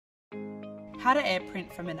How to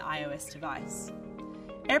AirPrint from an iOS device.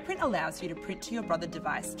 AirPrint allows you to print to your Brother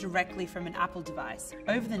device directly from an Apple device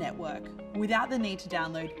over the network without the need to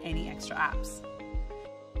download any extra apps.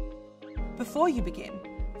 Before you begin,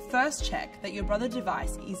 first check that your Brother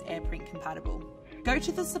device is AirPrint compatible. Go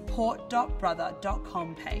to the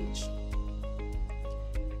support.brother.com page.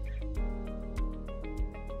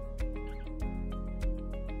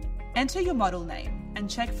 Enter your model name and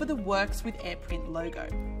check for the Works with AirPrint logo.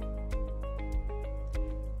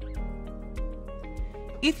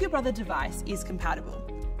 If your Brother device is compatible,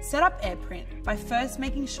 set up AirPrint by first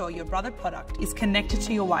making sure your Brother product is connected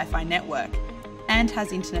to your Wi-Fi network and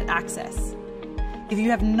has internet access. If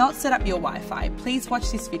you have not set up your Wi-Fi, please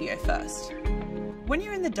watch this video first. When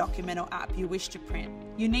you're in the document or app you wish to print,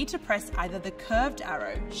 you need to press either the curved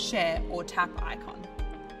arrow, share or tap icon.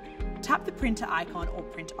 Tap the printer icon or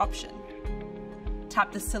print option.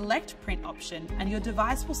 Tap the select print option and your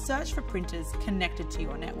device will search for printers connected to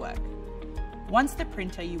your network. Once the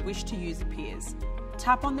printer you wish to use appears,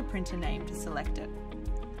 tap on the printer name to select it.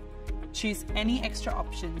 Choose any extra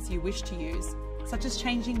options you wish to use, such as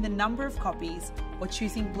changing the number of copies or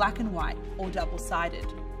choosing black and white or double-sided.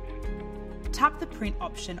 Tap the print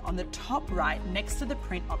option on the top right next to the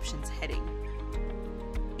print options heading.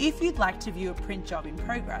 If you'd like to view a print job in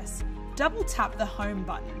progress, double tap the home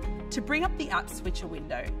button to bring up the app switcher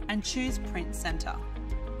window and choose Print Center.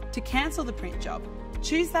 To cancel the print job,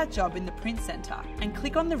 choose that job in the Print Center and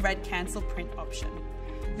click on the red Cancel Print option.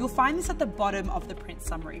 You'll find this at the bottom of the print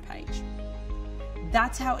summary page.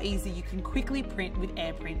 That's how easy you can quickly print with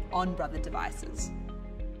AirPrint on Brother devices.